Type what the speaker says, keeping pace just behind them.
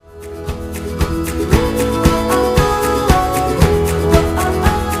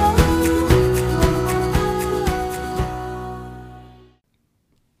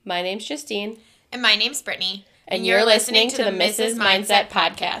name's Justine. And my name's Brittany. And you're listening to the Mrs. Mindset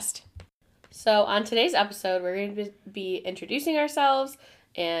Podcast. So on today's episode, we're going to be introducing ourselves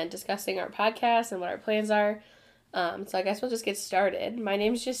and discussing our podcast and what our plans are. So I guess we'll just get started. My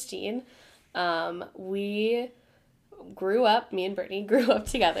name's Justine. Me and Brittany grew up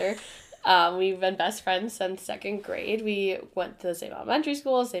together. We've been best friends since second grade. We went to the same elementary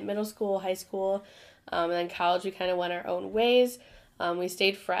school, same middle school, high school, and then college we kind of went our own ways. We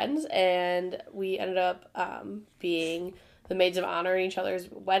stayed friends, and we ended up being the maids of honor in each other's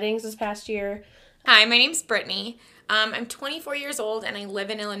weddings this past year. Hi, my name's Brittany. I'm 24 years old, and I live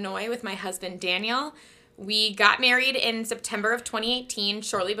in Illinois with my husband, Daniel. We got married in September of 2018,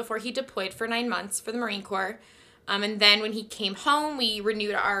 shortly before he deployed for 9 months for the Marine Corps. And then when he came home, we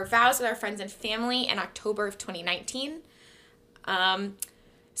renewed our vows with our friends and family in October of 2019.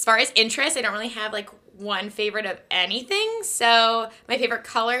 As far as interests, I don't really have one favorite of anything. So my favorite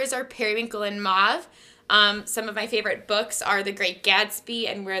colors are periwinkle and mauve. Some of my favorite books are The Great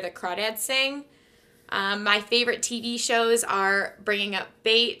Gatsby and Where the Crawdads Sing. My favorite TV shows are Bringing Up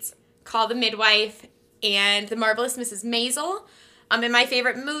Bates, Call the Midwife, and The Marvelous Mrs. Maisel. And my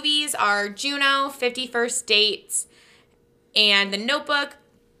favorite movies are Juno, 50 First Dates, and The Notebook.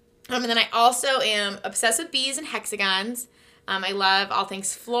 And then I also am obsessed with bees and hexagons. I love all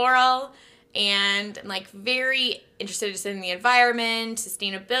things floral, and I'm very interested just in the environment,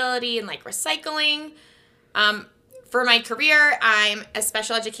 sustainability, and recycling. For my career, I'm a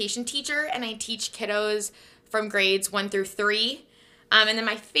special education teacher, and I teach kiddos from grades 1 through 3. And then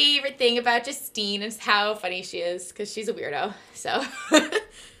my favorite thing about Justine is how funny she is, because she's a weirdo.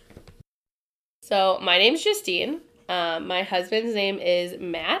 So my name's Justine. My husband's name is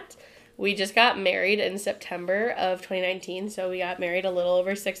Matt. We just got married in September of 2019, so we got married a little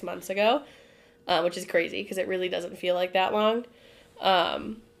over 6 months ago, which is crazy because it really doesn't feel like that long.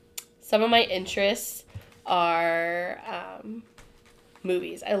 Some of my interests are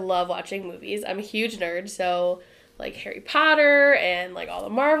movies. I love watching movies. I'm a huge nerd, so Harry Potter and all the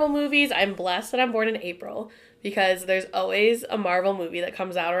Marvel movies. I'm blessed that I'm born in April because there's always a Marvel movie that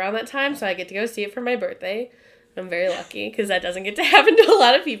comes out around that time, so I get to go see it for my birthday. I'm very lucky because that doesn't get to happen to a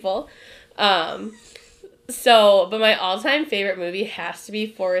lot of people. But my all-time favorite movie has to be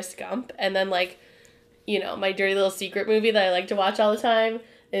Forrest Gump, and then my dirty little secret movie that I like to watch all the time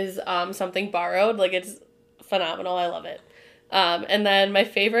is Something Borrowed. It's phenomenal. I love it. And then my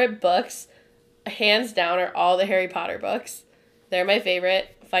favorite books, hands down, are all the Harry Potter books. They're my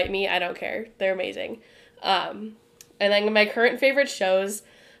favorite. Fight me, I don't care. They're amazing. And then my current favorite shows,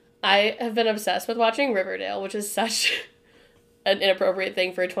 I have been obsessed with watching Riverdale, which is such an inappropriate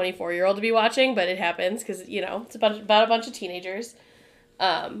thing for a 24-year-old to be watching, but it happens because, it's about a bunch of teenagers.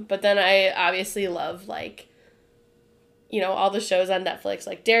 But then I obviously love, all the shows on Netflix,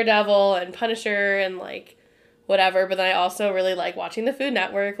 like Daredevil and Punisher and, whatever. But then I also really like watching the Food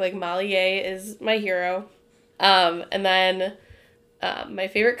Network. Molly Ye is my hero. And then my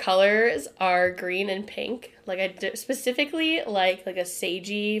favorite colors are green and pink. I specifically like a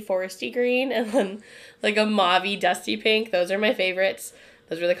sagey foresty green and then a mauvey dusty pink. Those are my favorites.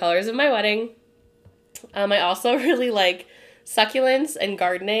 Those were the colors of my wedding. I also really like succulents and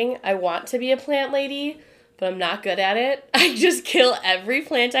gardening. I want to be a plant lady, but I'm not good at it. I just kill every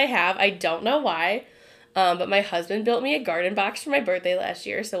plant I have. I don't know why. But my husband built me a garden box for my birthday last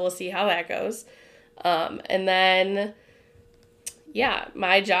year, so we'll see how that goes. And then,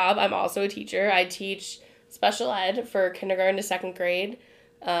 my job, I'm also a teacher. I teach special ed for kindergarten to second grade.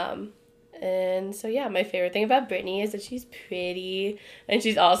 And so, my favorite thing about Brittany is that she's pretty, and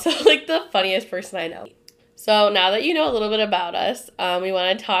she's also, the funniest person I know. So now that you know a little bit about us, we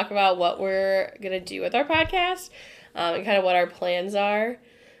want to talk about what we're going to do with our podcast, and kind of what our plans are.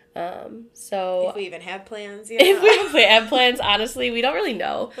 If we even have plans, If we have plans, honestly, we don't really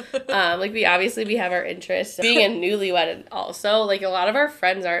know. We have our interests. Being a newlywed also, a lot of our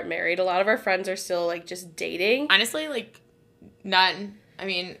friends aren't married. A lot of our friends are still, just dating. Honestly, none. I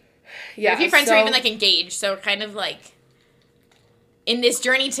mean, a few friends are even, engaged, so we're kind of, in this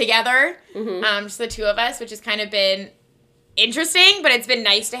journey together, just the two of us, which has kind of been interesting, but it's been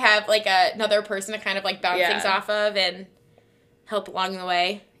nice to have, another person to kind of, bounce things off of and help along the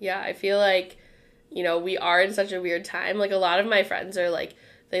way. Yeah, I feel we are in such a weird time. A lot of my friends are,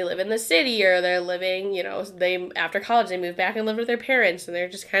 they live in the city, or they're living, after college, they move back and live with their parents, and they're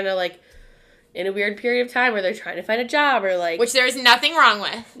just kind of, in a weird period of time where they're trying to find a job, or, Which there's nothing wrong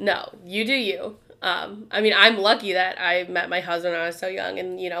with. No, you do you. I'm lucky that I met my husband when I was so young,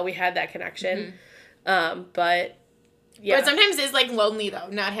 and, we had that connection. But sometimes it's, lonely, though,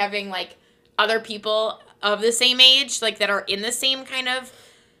 not having, other people of the same age, that are in the same kind of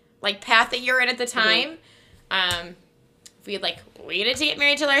like path that you're in at the time. If we had like waited to get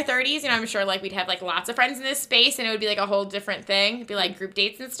married till our 30s, you know, I'm sure like we'd have like lots of friends in this space and it would be like a whole different thing. It'd be like group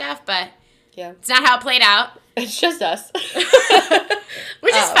dates and stuff, but yeah, it's not how it played out. It's just us.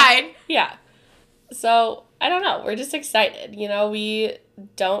 Which is fine. Yeah. So, I don't know. We're just excited. You know, we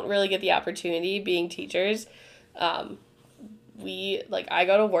don't really get the opportunity being teachers. I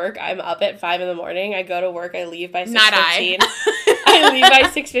go to work. I'm up at 5 a.m. I go to work. I leave by 6:15. Not I. I leave by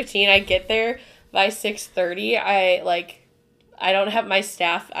 6:15. I get there by 6:30. I don't have my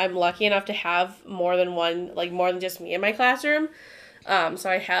staff. I'm lucky enough to have more than just me in my classroom. So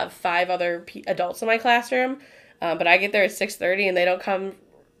I have 5 other adults in my classroom. But I get there at 6:30 and they don't come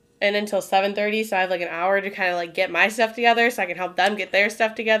in until 7:30. So I have like an hour to kind of like get my stuff together so I can help them get their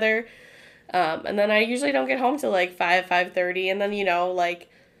stuff together. And then I usually don't get home till like 5:30. And then, you know, like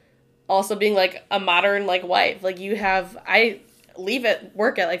also being like a modern like wife, like I leave at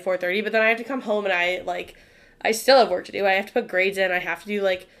work at like 4:30, but then I have to come home and I still have work to do. I have to put grades in. I have to do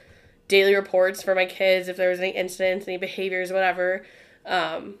like daily reports for my kids if there was any incidents, any behaviors, whatever.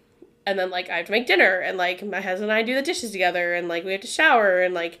 And then like I have to make dinner and like my husband and I do the dishes together and like we have to shower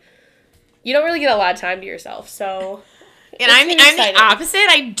and like you don't really get a lot of time to yourself. So and I'm the opposite.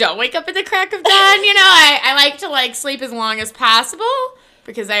 I don't wake up at the crack of dawn, you know. I like to like sleep as long as possible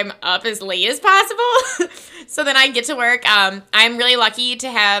because I'm up as late as possible. So then I get to work. I'm really lucky to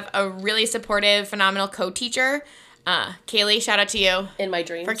have a really supportive, phenomenal co-teacher. Kaylee, shout out to you. In my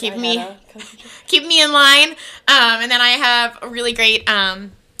dreams. For keeping me in line. And then I have a really great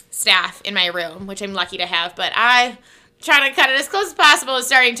staff in my room, which I'm lucky to have. But I try to cut it as close as possible to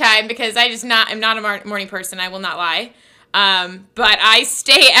starting time because I'm not a morning person. I will not lie. But I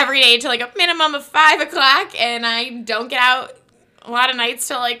stay every day till like a minimum of 5 o'clock, and I don't get out a lot of nights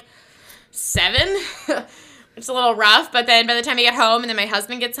till like 7. It's a little rough, but then by the time I get home, and then my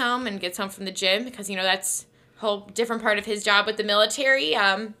husband gets home from the gym, because, you know, that's a whole different part of his job with the military,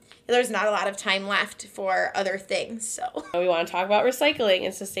 there's not a lot of time left for other things, so. We want to talk about recycling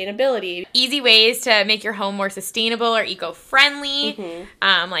and sustainability. Easy ways to make your home more sustainable or eco-friendly,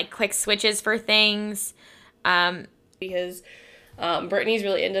 like quick switches for things. Because Brittany's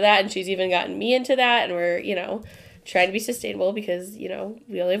really into that, and she's even gotten me into that, and we're, you know, trying to be sustainable because, you know,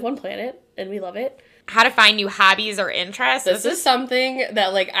 we only have one planet, and we love it. How to find new hobbies or interests. This is something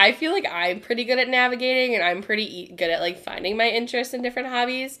that, like, I feel like I'm pretty good at navigating, and I'm pretty good at, like, finding my interest in different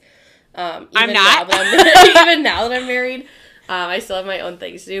hobbies. I'm not. Even now that I'm married, I still have my own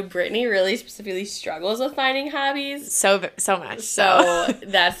things to do. Brittany really specifically struggles with finding hobbies. So much. So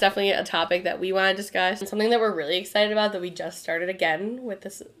that's definitely a topic that we want to discuss. And something that we're really excited about that we just started again with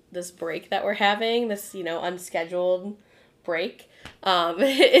this break that we're having, this, you know, unscheduled break,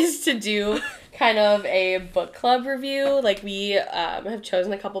 is to do kind of a book club review. Like we have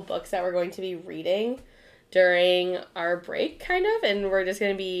chosen a couple books that we're going to be reading during our break, kind of, and we're just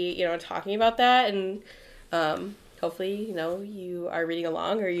going to be, you know, talking about that, and hopefully, you know, you are reading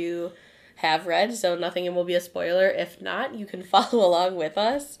along or you have read, so nothing will be a spoiler. If not, you can follow along with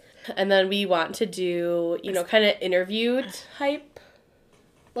us. And then we want to do, you know, kind of interview type,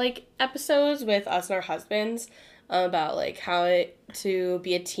 like, episodes with us and our husbands about, like, how to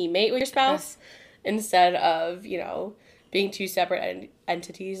be a teammate with your spouse instead of, you know, being two separate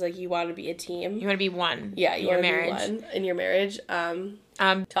entities. Like, you want to be a team. You want to be one. Yeah, you want to be one in your marriage.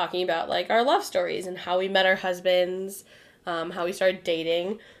 Talking about, like, our love stories and how we met our husbands, how we started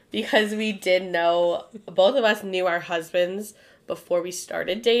dating, because we did know, both of us knew our husbands before we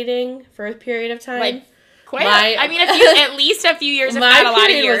started dating for a period of time. Like, at least a few years, if not a lot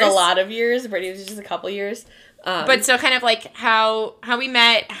of years. My period was a lot of years. Brittany was just a couple years. But so kind of like how we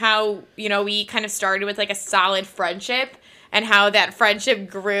met, how, you know, we kind of started with like a solid friendship, and how that friendship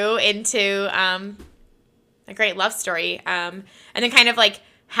grew into a great love story. And then kind of like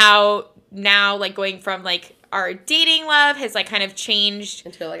how now, like, going from like our dating love has like kind of changed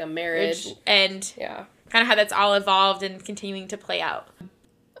into like a marriage, and yeah, kind of how that's all evolved and continuing to play out.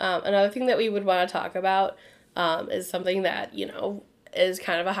 Another thing that we would want to talk about is something that, you know, is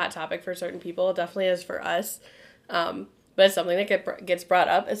kind of a hot topic for certain people. It definitely is for us. But it's something that gets brought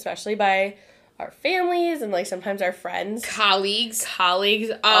up, especially by our families and, like, sometimes our friends. Colleagues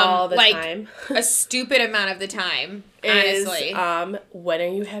all the like, time. A stupid amount of the time, honestly. When are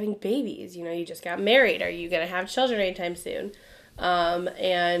you having babies? You know, you just got married. Are you going to have children anytime soon?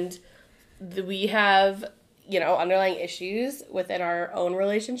 And we have, you know, underlying issues within our own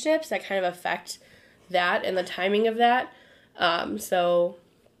relationships that kind of affect that and the timing of that. So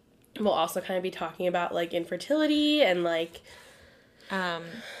we'll also kind of be talking about, like, infertility and, like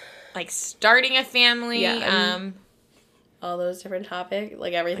starting a family. Yeah, all those different topics,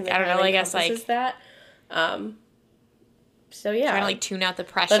 like everything I don't know, I guess, like, that. So yeah. Trying to, like, tune out the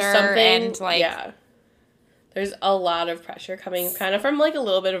pressure and, like... Yeah. There's a lot of pressure coming kind of from, like, a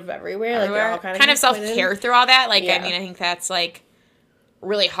little bit of everywhere. Like, they're all kind of self-care through all that. Like, I mean, I think that's, like,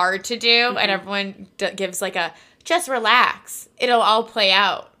 really hard to do. Mm-hmm. And everyone gives, like, a, just relax. It'll all play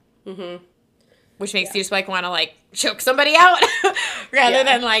out. Mm-hmm. Which makes you just, like, want to, like, choke somebody out rather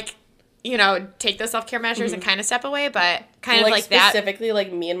than, like, you know, take those self-care measures and kind of step away. But kind of, like, specifically, that. Specifically,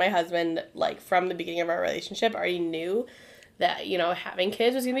 like, me and my husband, like, from the beginning of our relationship already knew that, you know, having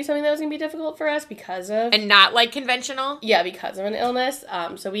kids was going to be something that was going to be difficult for us because of... And not, like, conventional? Yeah, because of an illness.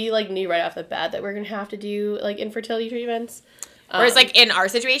 So we, like, knew right off the bat that we're going to have to do, like, infertility treatments. Whereas, like, in our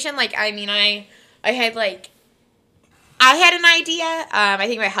situation, like, I mean, I had, like... I had an idea. I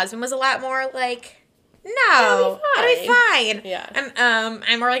think my husband was a lot more, like... No, it'll be fine. Yeah. And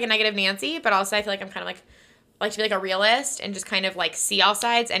I'm more like a negative Nancy, but also I feel like I'm kind of like to be like a realist and just kind of like see all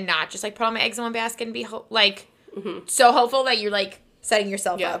sides and not just like put all my eggs in one basket and be so hopeful that you're like setting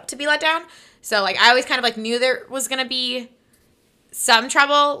yourself up to be let down. So like I always kind of like knew there was gonna be some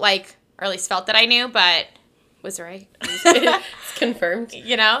trouble, like, or at least felt that I knew, but was right. It's confirmed.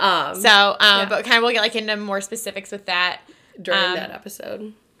 You know? But kind of we'll get like into more specifics with that during that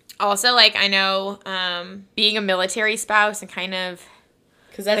episode. Also, like, I know being a military spouse and kind of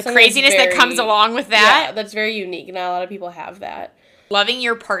that's the craziness that comes along with that. Yeah, that's very unique. Not a lot of people have that. Loving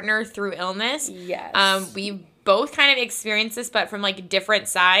your partner through illness. Yes. We both kind of experienced this, but from, like, different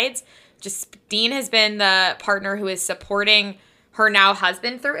sides. Justine has been the partner who is supporting her now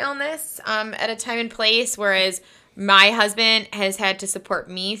husband through illness at a time and place, whereas my husband has had to support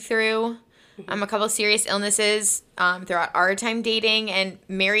me through a couple of serious illnesses throughout our time dating and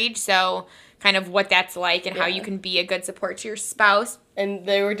marriage. So kind of what that's like and how you can be a good support to your spouse. And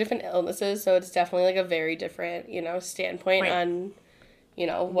there were different illnesses, so it's definitely like a very different, you know, standpoint on, you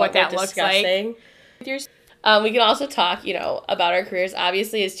know, what that looks like. We can also talk, you know, about our careers.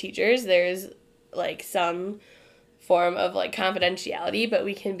 Obviously, as teachers, there's like some form of like confidentiality, but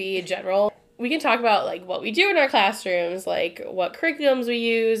we can be general. We can talk about like what we do in our classrooms, like what curriculums we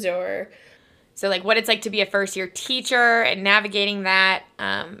use, or... So, like, what it's like to be a first-year teacher and navigating that,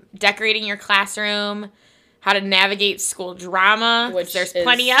 decorating your classroom, how to navigate school drama, which there's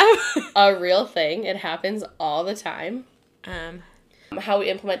plenty of. A real thing. It happens all the time. How we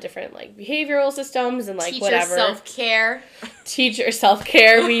implement different, like, behavioral systems and, like, whatever. Teacher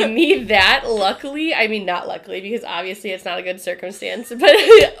self-care. We need that, luckily. I mean, not luckily, because obviously it's not a good circumstance.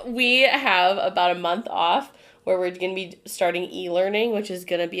 But we have about a month off where we're going to be starting e-learning, which is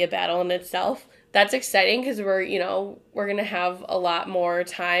going to be a battle in itself. That's exciting because we're going to have a lot more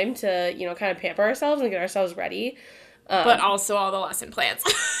time to, you know, kind of pamper ourselves and get ourselves ready. But also all the lesson plans.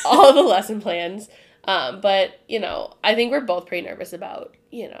 All the lesson plans. But, you know, I think we're both pretty nervous about,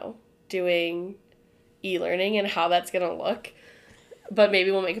 you know, doing e-learning and how that's going to look. But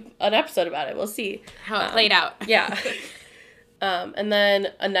maybe we'll make an episode about it. We'll see. How it played out. Yeah. And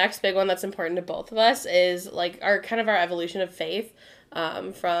then a next big one that's important to both of us is, like, our evolution of faith.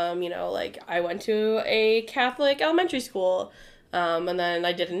 From, you know, like, I went to a Catholic elementary school, and then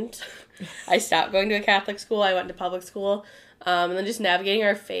I didn't. I stopped going to a Catholic school. I went to public school. And then just navigating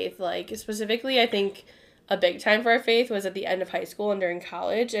our faith, like, specifically, I think a big time for our faith was at the end of high school and during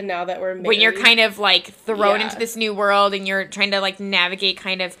college, and now that we're married. When you're kind of, like, thrown into this new world and you're trying to, like, navigate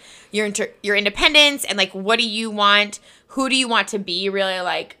kind of your independence and, like, what do you want? Who do you want to be? Really,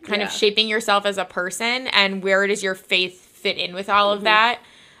 like, kind of shaping yourself as a person, and where does your faith fit in with all of that?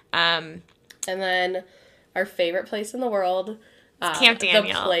 And then our favorite place in the world, Camp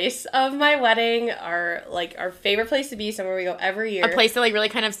Daniel. The place of my wedding, our favorite place to be, somewhere we go every year. A place that, like, really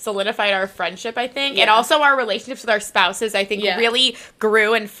kind of solidified our friendship, I think. Yeah. And also our relationships with our spouses, I think, really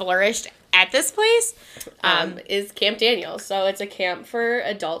grew and flourished at this place. Is Camp Daniel. So it's a camp for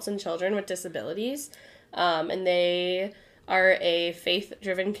adults and children with disabilities. And they are a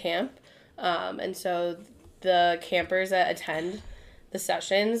faith-driven camp. And so the campers that attend the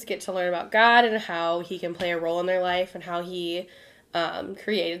sessions get to learn about God and how he can play a role in their life and how he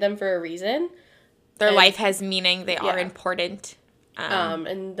created them for a reason. Their life has meaning. They are important.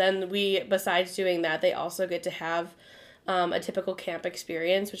 And then besides doing that, they also get to have a typical camp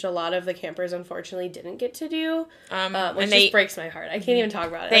experience, which a lot of the campers unfortunately didn't get to do, which just breaks my heart. I can't even talk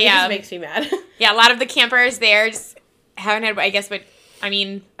about it. It just makes me mad. Yeah, a lot of the campers there just haven't had, I guess,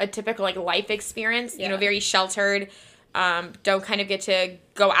 a typical, like, life experience, you know, very sheltered, don't kind of get to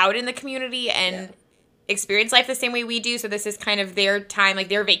go out in the community and experience life the same way we do. So this is kind of their time, like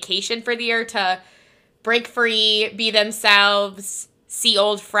their vacation for the year to break free, be themselves, see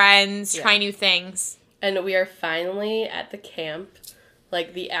old friends, try new things. And we are finally at the camp,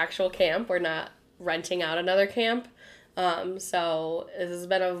 like the actual camp. We're not renting out another camp. So this has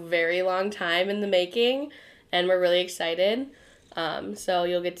been a very long time in the making, and we're really excited. So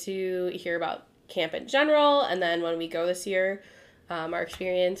you'll get to hear about camp in general, and then when we go this year, our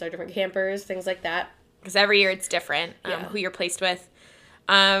experience, our different campers, things like that. Because every year it's different, who you're placed with.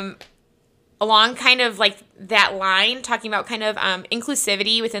 Along kind of like that line, talking about kind of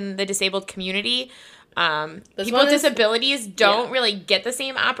inclusivity within the disabled community. People with disabilities don't really get the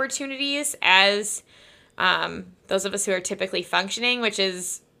same opportunities as those of us who are typically functioning, which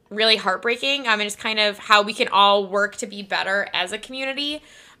is really heartbreaking. And it's kind of how we can all work to be better as a community.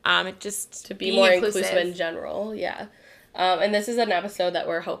 Just to be more inclusive in general, yeah. And this is an episode that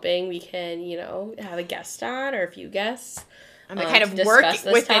we're hoping we can, have a guest on or a few gusts. To kind of work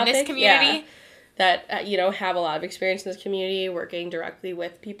within this community. Yeah, that, have a lot of experience in this community, working directly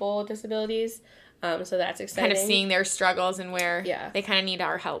with people with disabilities. So that's exciting. Kind of seeing their struggles and where they kind of need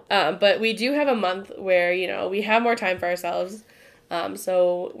our help. But we do have a month where, we have more time for ourselves.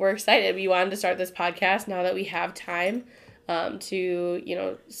 So we're excited. We wanted to start this podcast now that we have time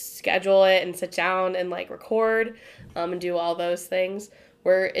to, schedule it and sit down and, record and do all those things.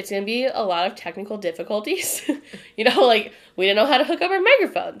 It's going to be a lot of technical difficulties. We didn't know how to hook up our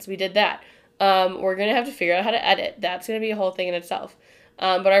microphones. We did that. We're going to have to figure out how to edit. That's going to be a whole thing in itself.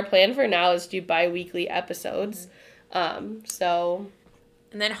 But our plan for now is to do bi-weekly episodes. And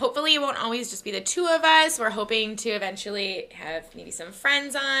then hopefully it won't always just be the two of us. We're hoping to eventually have maybe some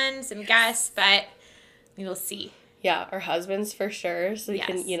friends on, some guests, but we will see. Yeah, our husbands for sure. So we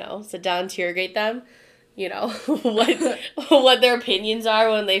can, sit down, interrogate them, what their opinions are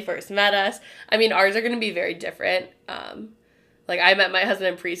when they first met us. I mean, ours are going to be very different. I met my husband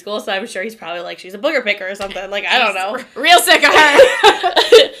in preschool, so I'm sure he's probably like, she's a booger picker or something. I don't know. Real sick of her.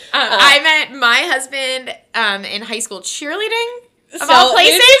 I met my husband in high school cheerleading, of all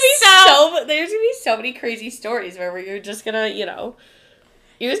places. There's going to be so many crazy stories where you're just going to,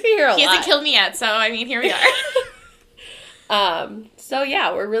 you're just going to hear a lot. He hasn't killed me yet, so, here we are. So,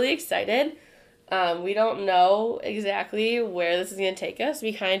 yeah, we're really excited. We don't know exactly where this is going to take us.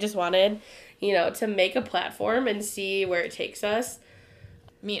 We kind of just wanted, to make a platform and see where it takes us.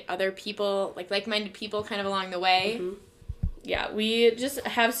 Meet other people, like-minded people kind of along the way. Mm-hmm. Yeah, we just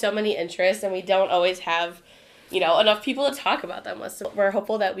have so many interests, and we don't always have, enough people to talk about them with. So we're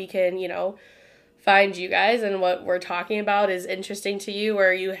hopeful that we can, find you guys and what we're talking about is interesting to you,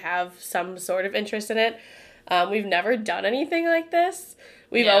 or you have some sort of interest in it. We've never done anything like this.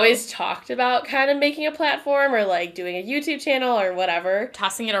 We've always talked about kind of making a platform or doing a YouTube channel or whatever.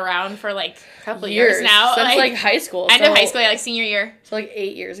 Tossing it around for a couple years now. Since high school. End of high school, senior year. So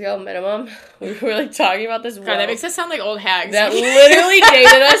 8 years ago minimum. We were talking about this. God, that makes us sound like old hags. That literally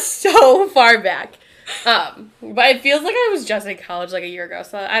dated us so far back. But it feels like I was just in college a year ago,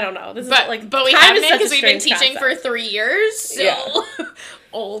 so I don't know. This is but we haven't because we've been teaching for 3 years. So. Yeah.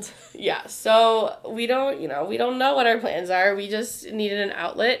 Old. Yeah, so we don't know what our plans are. We just needed an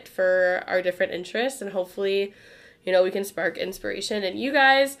outlet for our different interests, and hopefully, we can spark inspiration in you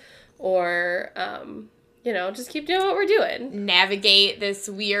guys, or, just keep doing what we're doing. Navigate this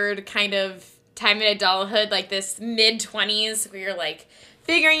weird kind of time in adulthood, this mid-20s, where you're,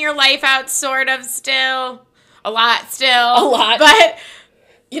 figuring your life out sort of still. A lot. But,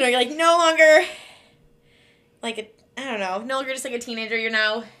 you're, no longer, I don't know, no longer just a teenager, you're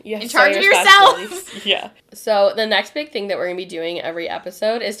now in charge of yourself. Yeah. So the next big thing that we're going to be doing every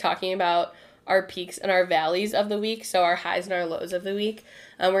episode is talking about our peaks and our valleys of the week, so our highs and our lows of the week.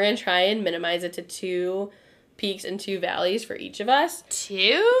 We're going to try and minimize it to 2 peaks and 2 valleys for each of us.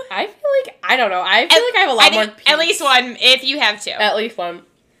 2? I feel I don't know. I feel I have a lot more peaks. At least 1 if you have 2. At least 1.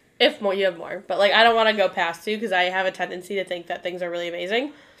 If more, you have more. But, I don't want to go past 2 because I have a tendency to think that things are really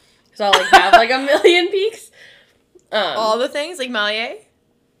amazing. So I'll, have, a million peaks. All the things, Malia?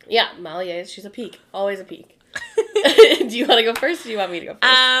 Yeah, Malia, she's a peak. Always a peak. Do you want to go first, or do you want me to go first?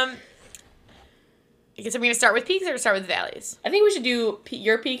 I guess I'm going to start with peaks or start with valleys? I think we should do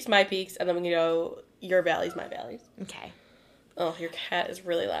your peaks, my peaks, and then we can go your valleys, my valleys. Okay. Oh, your cat is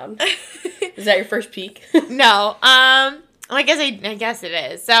really loud. Is that your first peak? No. I guess it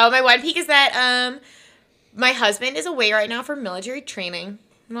is. So my one peak is that my husband is away right now for military training.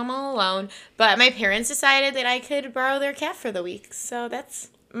 I'm all alone. But my parents decided that I could borrow their cat for the week. So that's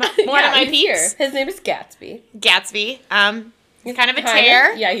one of my peaks. His name is Gatsby. He's kind of a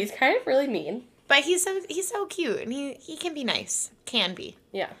tear. Yeah, he's kind of really mean. But he's so cute, and he can be nice. Can be.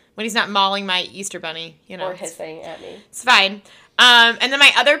 Yeah. When he's not mauling my Easter bunny, Or hissing at me. It's fine. And then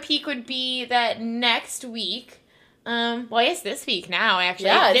my other peak would be that next week, Well, I guess this week now, actually.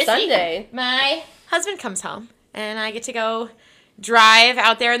 Yeah, this it's Sunday. Week, my husband comes home, and I get to go drive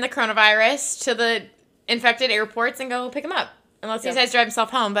out there in the coronavirus to the infected airports and go pick him up. Unless he decides to drive himself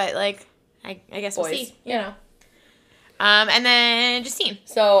home, but, like, I guess we'll see. You know. And then Justine.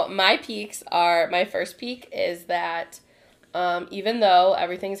 So my first peak is that even though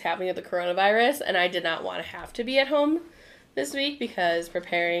everything's happening with the coronavirus and I did not want to have to be at home this week because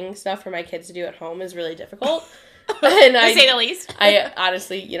preparing stuff for my kids to do at home is really difficult. And to say the least. I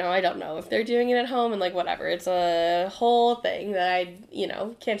honestly, I don't know if they're doing it at home and, like, whatever. It's a whole thing that I,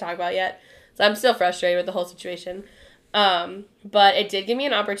 can't talk about yet. So I'm still frustrated with the whole situation. But it did give me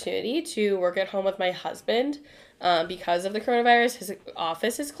an opportunity to work at home with my husband. Because of the coronavirus, his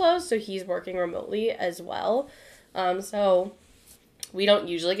office is closed, so he's working remotely as well. So we don't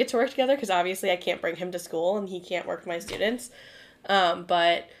usually get to work together because obviously I can't bring him to school and he can't work with my students.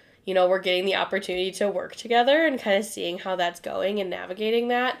 But, we're getting the opportunity to work together and kind of seeing how that's going and navigating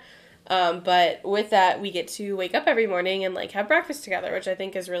that. But with that, we get to wake up every morning and, like, have breakfast together, which I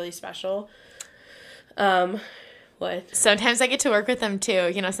think is really special. What? Sometimes I get to work with them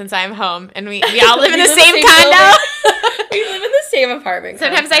too, since I'm home and we all live in the same condo. We live in the same apartment.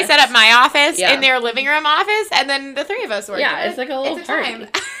 Sometimes complex. I set up my office in their living room office and then the three of us work. Yeah, it's like a little party.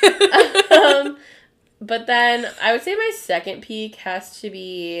 But then I would say my second peak has to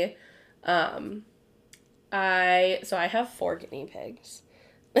be, I have 4 guinea pigs.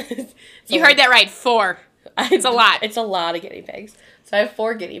 You heard that right, 4. It's a lot. It's a lot of guinea pigs. So I have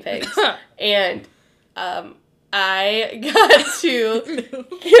 4 guinea pigs. And, I got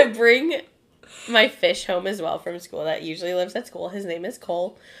to bring my fish home as well from school that usually lives at school. His name is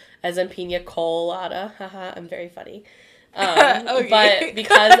Cole, as in Pina Colada. Haha, I'm very funny. Okay. But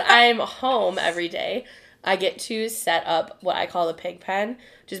because I'm home every day, I get to set up what I call the pig pen,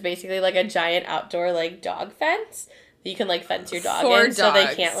 which is basically like a giant outdoor, like, dog fence that you can, like, fence your dog in so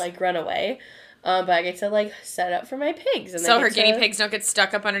they can't, like, run away. But I get to, like, set it up for my pigs. And so her guinea pigs don't get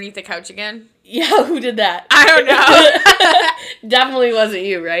stuck up underneath the couch again? Yeah, who did that? I don't know. Definitely wasn't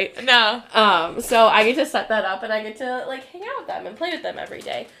you, right? No. So I get to set that up and I get to, like, hang out with them and play with them every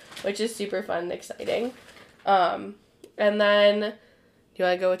day, which is super fun and exciting. And then, do you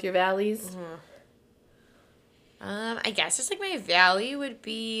want to go with your valleys? Mm-hmm. I guess just, like, my valley would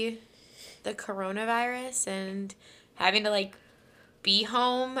be the coronavirus and having to, like, be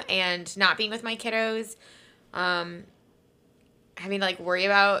home and not being with my kiddos, having to, like, worry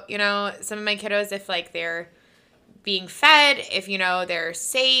about, some of my kiddos if, like, they're being fed, if, they're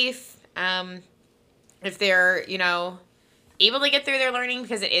safe, if they're, able to get through their learning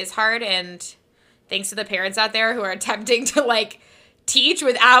because it is hard, and thanks to the parents out there who are attempting to, like, teach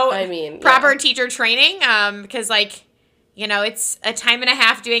without proper teacher training, because, like, it's a time and a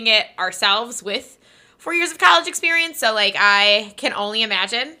half doing it ourselves with 4 years of college experience, so, like, I can only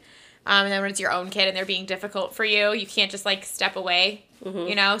imagine. And then when it's your own kid and they're being difficult for you, you can't just, like, step away,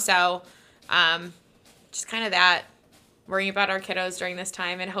 So, just kind of that, worrying about our kiddos during this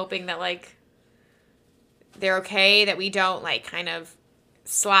time and hoping that, like, they're okay, that we don't, like, kind of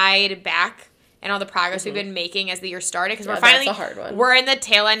slide back and all the progress we've been making as the year started. Because that's a hard one. We're in the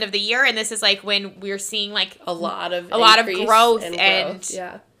tail end of the year, and this is, like, when we're seeing, like, a lot of growth and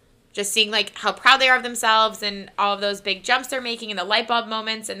yeah. Just seeing, like, how proud they are of themselves and all of those big jumps they're making and the light bulb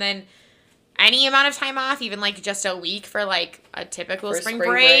moments. And then any amount of time off, even, like, just a week for, like, a typical spring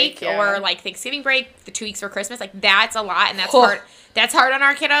break or, like, Thanksgiving break, the 2 weeks for Christmas. Like, that's a lot, and that's hard. That's hard on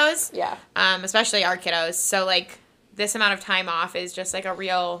our kiddos. Yeah. Especially our kiddos. So, like, this amount of time off is just, like, a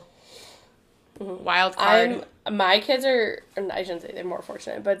real wild card. My kids are, I shouldn't say they're more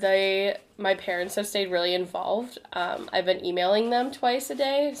fortunate, but my parents have stayed really involved. I've been emailing them twice a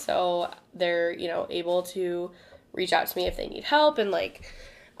day, so they're, able to reach out to me if they need help, and, like,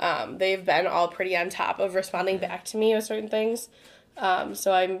 they've been all pretty on top of responding back to me with certain things.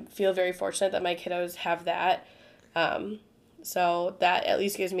 So I feel very fortunate that my kiddos have that. So that at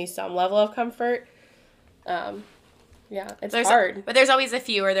least gives me some level of comfort. Yeah, it's hard. But there's always a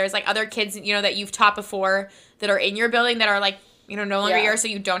few, or there's, like, other kids, that you've taught before that are in your building that are, like, no longer yours, so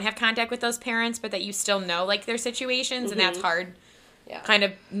you don't have contact with those parents, but that you still know, like, their situations, and that's hard. Yeah. Kind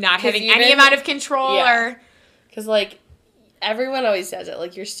of not having any amount of control or... Because, like, everyone always says it,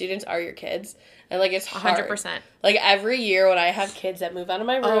 like, your students are your kids, and, like, it's hard. 100%. Like, every year when I have kids that move out of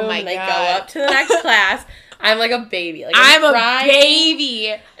my room and they go up to the next class, I'm like a baby. Like, I'm crying. A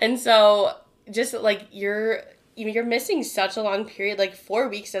baby! And so, just, like, you're missing such a long period. Like, 4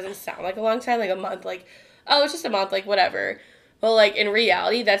 weeks doesn't sound like a long time. Like, a month, like, oh, it's just a month, like, whatever. But, like, in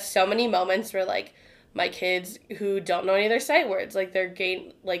reality, that's so many moments where, like, my kids who don't know any of their sight words, like, they're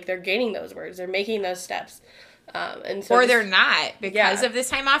gaining those words. They're making those steps. And so or they're not because of this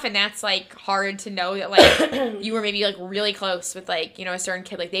time off, and that's like hard to know that like you were maybe like really close with like, you know, a certain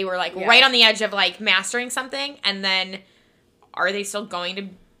kid, like they were like right on the edge of like mastering something, and then are they still going to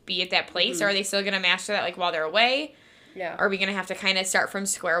be at that place, or are they still going to master that like while they're away? Yeah. Are we going to have to kind of start from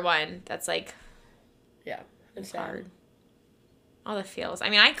square one? That's like, it's hard. All the feels. I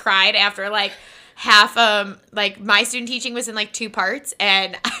mean, I cried after like half like my student teaching was in like 2 parts,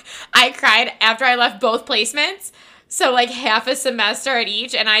 and I cried after I left both placements. So like half a semester at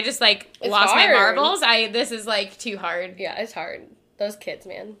each, and I just like lost my marbles. This is like too hard. Yeah, it's hard. Those kids,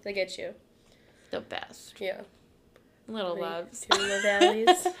 man, they get you. The best. Yeah. Little loves. 2 little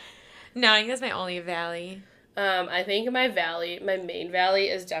valleys. No, I think that's my only valley. I think my main valley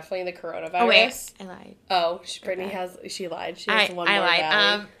is definitely the coronavirus. Oh wait, I lied. Oh, Brittany she lied. She has one more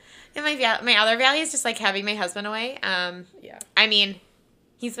valley. And my other valley is just like having my husband away. Yeah. I mean,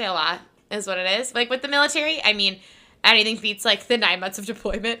 he's away a lot, is what it is. Like with the military, I mean, anything beats like the 9 months of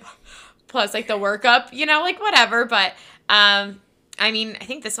deployment, plus like the workup, you know, like whatever. But I mean, I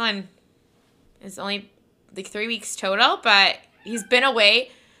think this one is only like 3 weeks total, but he's been away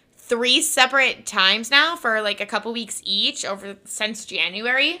 3 separate times now for like a couple weeks each since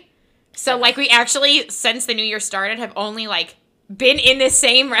January. So like we actually, since the new year started, have only like been in the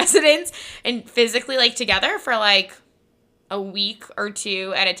same residence and physically like together for like a week or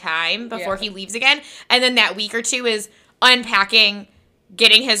 2 at a time before he leaves again. And then that week or 2 is unpacking,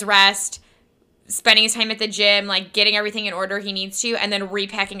 getting his rest, spending his time at the gym, like getting everything in order he needs to, and then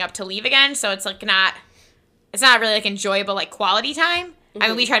repacking up to leave again. So it's like it's not really like enjoyable like quality time. I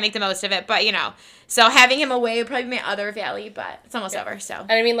mean, we try to make the most of it, but, you know. So having him away would probably be my other valley, but it's almost over, so.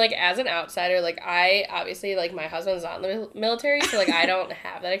 And I mean, like, as an outsider, like, I obviously, like, my husband's not in the military, so, like, I don't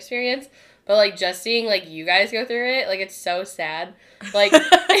have that experience. But, like, just seeing, like, you guys go through it, like, it's so sad. Like,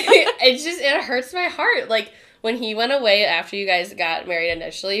 it hurts my heart. Like, when he went away after you guys got married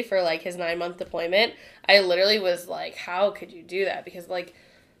initially for, like, his 9-month deployment, I literally was like, how could you do that? Because, like,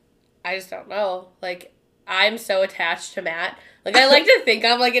 I just don't know. Like, I'm so attached to Matt. Like, I like to think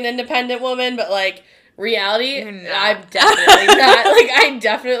I'm, like, an independent woman, but, like, reality, I'm definitely not. Like, I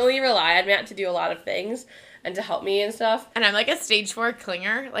definitely rely on Matt to do a lot of things and to help me and stuff. And I'm, like, a stage 4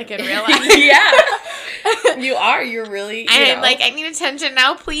 clinger, like, in real life. Yeah. You are. You're really, And, like, I need attention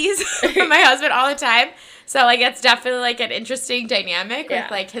now, please, from my husband all the time. So, like, it's definitely, like, an interesting dynamic with,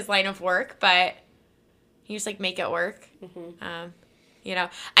 like, his line of work, but you just, like, make it work. You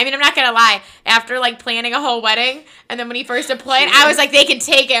know, I mean, I'm not going to lie. After, like, planning a whole wedding, and then when he first deployed, I was like, they can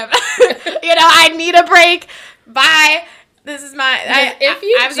take him. You know, I need a break. Bye. This is my... If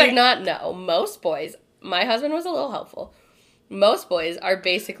you do not know, most boys, my husband was a little helpful, most boys are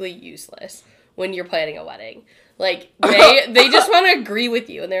basically useless when you're planning a wedding. Like, they just want to agree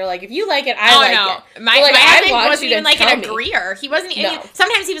with you, and they're like, if you like it, I like it. My husband wasn't even, like, an agreeer. He wasn't... No.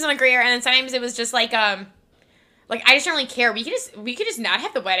 Sometimes he was an agreeer, and then sometimes it was just, like, like, I just don't really care. We could just not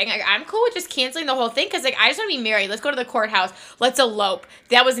have the wedding. Like, I'm cool with just canceling the whole thing because, like, I just want to be married. Let's go to the courthouse. Let's elope.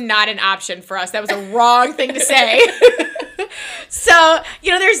 That was not an option for us. That was a wrong thing to say. So,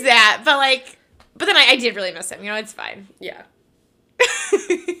 you know, there's that. But then I did really miss him. You know, it's fine. Yeah.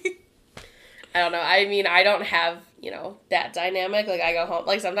 I don't know. I mean, I don't have, you know, that dynamic. Like, I go home.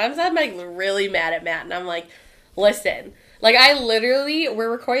 Like, sometimes I'm, like, really mad at Matt. And I'm like, listen. Like, we're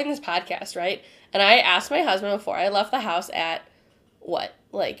recording this podcast, right? And I asked my husband before I left the house at,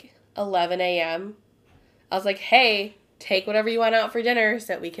 11 a.m. I was like, hey, take whatever you want out for dinner so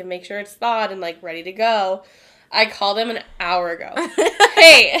that we can make sure it's thawed and, like, ready to go. I called him an hour ago.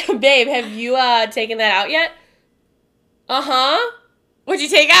 Hey, babe, have you taken that out yet? Uh-huh. What'd you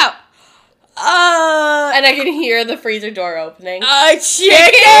take out? And I can hear the freezer door opening.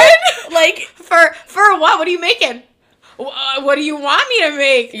 Chicken? Like, for what? What are you making? What do you want me to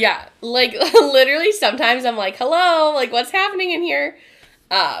make? Yeah, like, literally sometimes I'm like, hello, like, what's happening in here?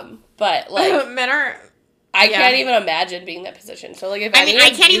 But, like, men are... I can't even imagine being in that position. So, like, if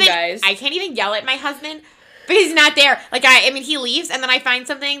I can't even yell at my husband because he's not there. Like, I mean, he leaves, and then I find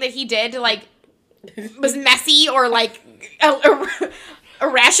something that he did to, like, was messy or, like,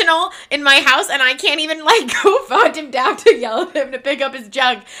 irrational in my house, and I can't even, like, go hunt him down to yell at him to pick up his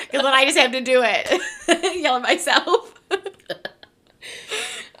junk because then I just have to do it. Yell at myself.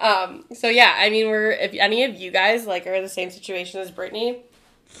 So yeah, I mean, if any of you guys, like, are in the same situation as Brittany,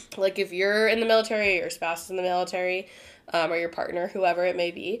 like, if you're in the military, or your spouse is in the military, or your partner, whoever it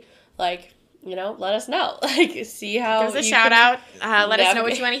may be, like, you know, let us know. Like, see how... Give us a shout out. Let us know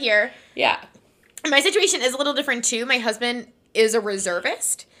what you want to hear. Yeah. My situation is a little different, too. My husband is a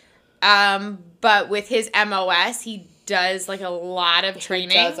reservist, but with his MOS, he does like a lot of training.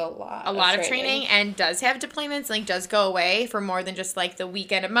 He does a lot of training and does have deployments, like does go away for more than just like the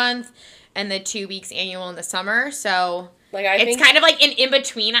weekend a month and the 2 weeks annual in the summer. So like it's kind of like an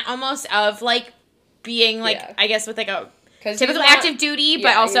in-between almost of like being like, I guess with like a typical active duty,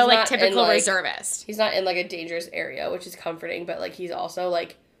 but also like typical reservist. He's not in like a dangerous area, which is comforting, but like he's also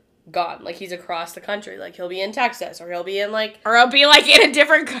like gone. Like he's across the country. Like he'll be in Texas or he'll be in like... Or he'll be like in a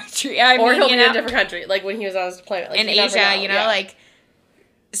different country. Or he'll be in a different country. Like when he was on his deployment. Like, in Asia, you know, like...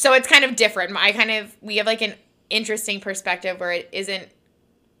 So it's kind of different. We have like an interesting perspective where it isn't...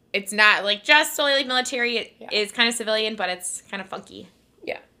 It's not like just solely like military. It is kind of civilian, but it's kind of funky.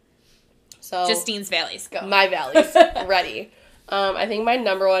 Yeah. So... Justine's valleys. Go. My valleys. Ready. I think my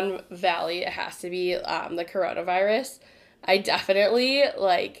number one valley has to be the coronavirus. I definitely,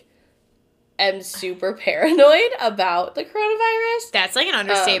 like... am super paranoid about the coronavirus. That's like an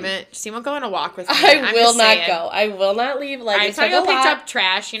understatement. She won't go on a walk with me. I will not go. I will not leave. Like, it's like go pick up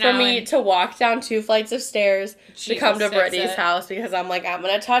trash, you know. For me to walk down 2 flights of stairs to come to Brittany's house because I'm like, I'm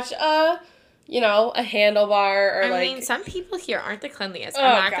going to touch a handlebar or I mean, some people here aren't the cleanliest. I'm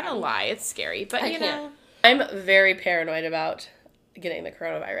not going to lie. It's scary, but you know. I'm very paranoid about getting the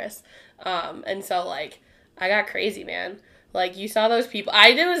coronavirus. And so, like, I got crazy, man. Like, you saw those people.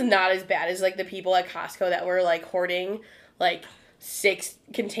 It was not as bad as, like, the people at Costco that were, like, hoarding, like, 6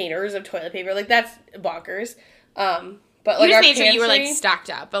 containers of toilet paper. Like, that's bonkers. But, like, you just made sure you were, like, stocked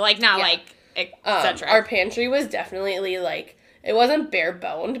up. But, like, not, like, etc. Our pantry was definitely, like, it wasn't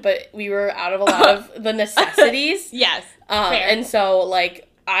bare-boned, but we were out of a lot of the necessities. Yes, fair. And so, like...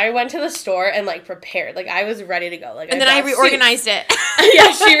 I went to the store and, like, prepared. Like, I was ready to go. Like, and then I reorganized it.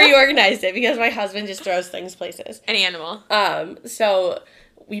 Yeah, she reorganized it because my husband just throws things places. An animal. So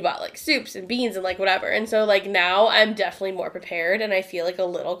we bought, like, soups and beans and, like, whatever. And so, like, now I'm definitely more prepared and I feel, like, a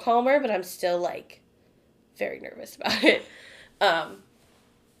little calmer, but I'm still, like, very nervous about it.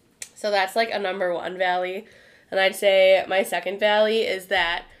 So that's, like, a number one valley. And I'd say my second valley is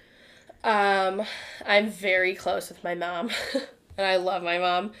that I'm very close with my mom. And I love my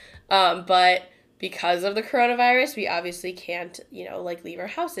mom. But because of the coronavirus, we obviously can't, you know, like, leave our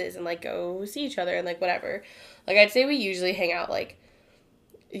houses and, like, go see each other and, like, whatever. Like, I'd say we usually hang out, like,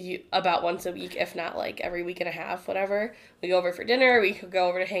 about once a week, if not, like, every week and a half, whatever. We go over for dinner. We could go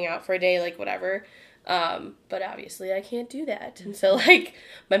over to hang out for a day, like, whatever. But obviously I can't do that. And so, like,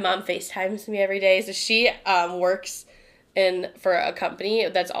 my mom FaceTimes me every day. So she works for a company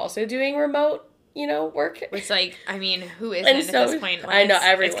that's also doing remote, you know, work. Which, like, I mean, who isn't at this point? Like, I know,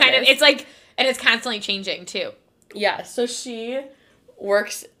 everyone It's kind of, it's like, and it's constantly changing, too. Yeah, so she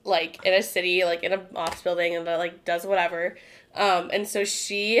works, like, in a city, like, in an office building and, like, does whatever. And so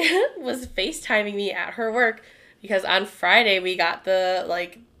she was FaceTiming me at her work because on Friday we got the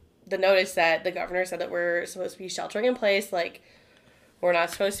notice that the governor said that we're supposed to be sheltering in place, like, we're not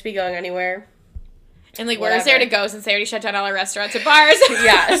supposed to be going anywhere. And, like, where is there to go since they already shut down all our restaurants and bars?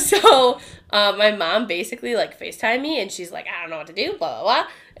 Yeah, so my mom basically, like, FaceTimed me, and she's like, I don't know what to do, blah, blah, blah.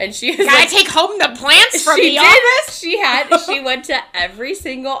 And she was Gotta take home the plants from the office? She went to every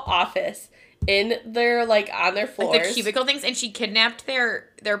single office in their, like, on their floors. Like the cubicle things, and she kidnapped their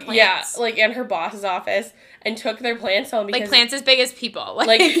plants. Yeah, like, in her boss's office, and took their plants home because... Like, plants as big as people.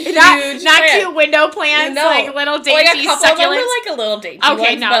 Like huge not cute window plants, like, little dainty succulents. Like, a couple of them were, like, a little dainty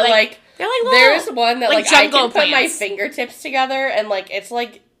ones, no, but, like they're, like, little, there's one that, like I can put my fingertips together, and, like, it's,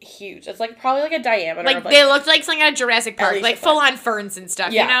 like, huge. It's, like, probably, like, a diameter. Like, they looked like something out of Jurassic Park. Like, full-on ferns and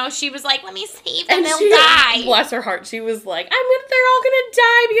stuff, you know? She was like, let me save them, they'll die. Bless her heart. She was like, they're all gonna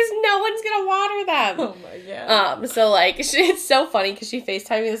die because no one's gonna water them. Oh, my God. So, like, it's so funny because she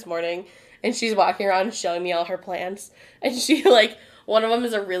FaceTimed me this morning, and she's walking around showing me all her plants, and she, like, one of them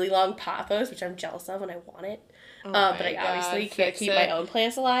is a really long pothos, which I'm jealous of, and I want it. But I obviously can't keep my own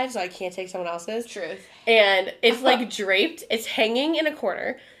plants alive, so I can't take someone else's. Truth. And it's, like, draped. It's hanging in a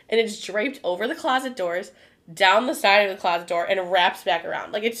corner, and it's draped over the closet doors, down the side of the closet door, and wraps back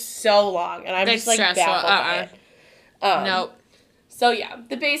around. Like, it's so long, and I'm just, like, baffled by it. Nope. So, yeah,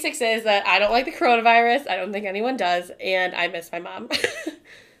 the basics is that I don't like the coronavirus. I don't think anyone does, and I miss my mom.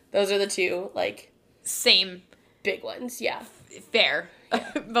 Those are the two, like... Same. Big ones, yeah. Fair. Yeah.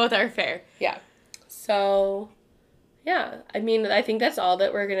 Both are fair. Yeah. So... Yeah, I mean, I think that's all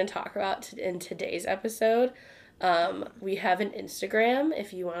that we're going to talk about in today's episode. We have an Instagram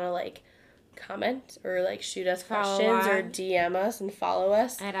if you want to, like, comment or, like, shoot us questions or DM us and follow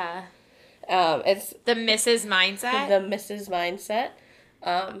us. At, it's the Mrs. Mindset. The Mrs.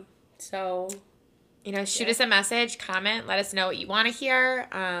 Mindset. So... You know, shoot us a message, comment, let us know what you want to hear.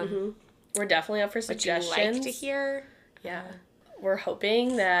 We're definitely up for suggestions. What you like to hear. Yeah. we're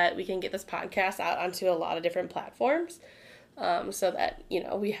hoping that we can get this podcast out onto a lot of different platforms, so that,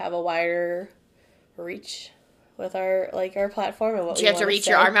 we have a wider reach with our platform and what Did you we have to wanna reach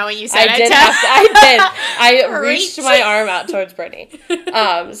say. your arm out when you said I it? did. I reached Reach. my arm out towards Brittany.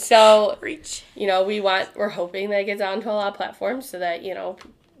 So Reach. we're hoping that it gets out into a lot of platforms so that,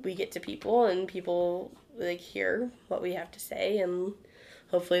 we get to people and people hear what we have to say, and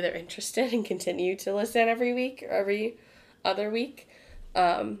hopefully they're interested and continue to listen every week or every other week.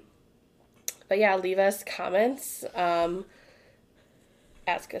 But yeah, leave us comments.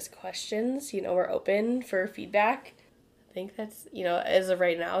 Ask us questions. We're open for feedback. I think that's, as of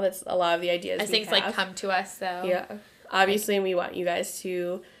right now, that's a lot of the ideas As we things have. come to us, though. Yeah. Obviously, we want you guys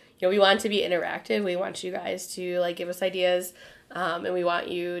to, we want it to be interactive. We want you guys to, give us ideas. And we want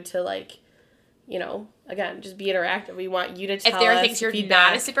you to, again, just be interactive. We want you to tell us if there are things you're feedback.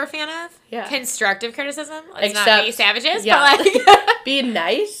 not a super fan of, Yeah. constructive criticism. Let's not Except- be savages, yeah. but Be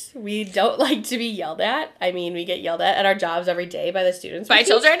nice. We don't like to be yelled at. I mean, we get yelled at our jobs every day by the students. by we teach.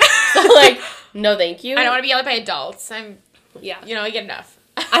 children. So, no thank you. I don't want to be yelled at by adults. I get enough.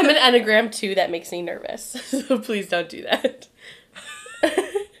 I'm an Enneagram 2 that makes me nervous. So please don't do that.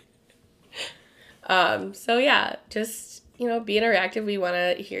 So yeah, just, be interactive. We want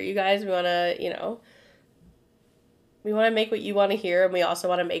to hear you guys. We want to, we want to make what you want to hear, and we also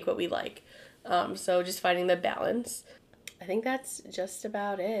want to make what we like. So just finding the balance. I think that's just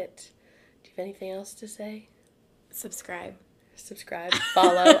about it. Do you have anything else to say? Subscribe,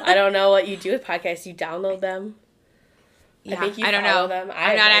 follow. I don't know what you do with podcasts. You download them. Yeah, I think you I don't follow know. them.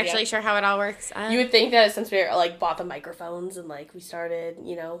 I'm not actually sure how it all works. You would think that since we bought the microphones and we started,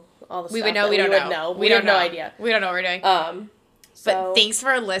 all the stuff. We would know. We don't know. We have no idea. We don't know what we're doing. So, but thanks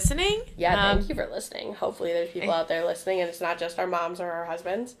for listening. Yeah, thank you for listening. Hopefully there's people out there listening and it's not just our moms or our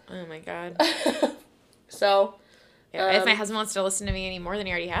husbands. Oh my God. So. Yeah, if my husband wants to listen to me any more than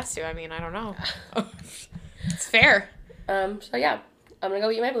he already has to, I mean, I don't know. It's fair. So yeah, I'm gonna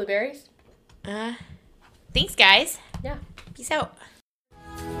go eat my blueberries. Thanks, guys. Yeah. Peace out.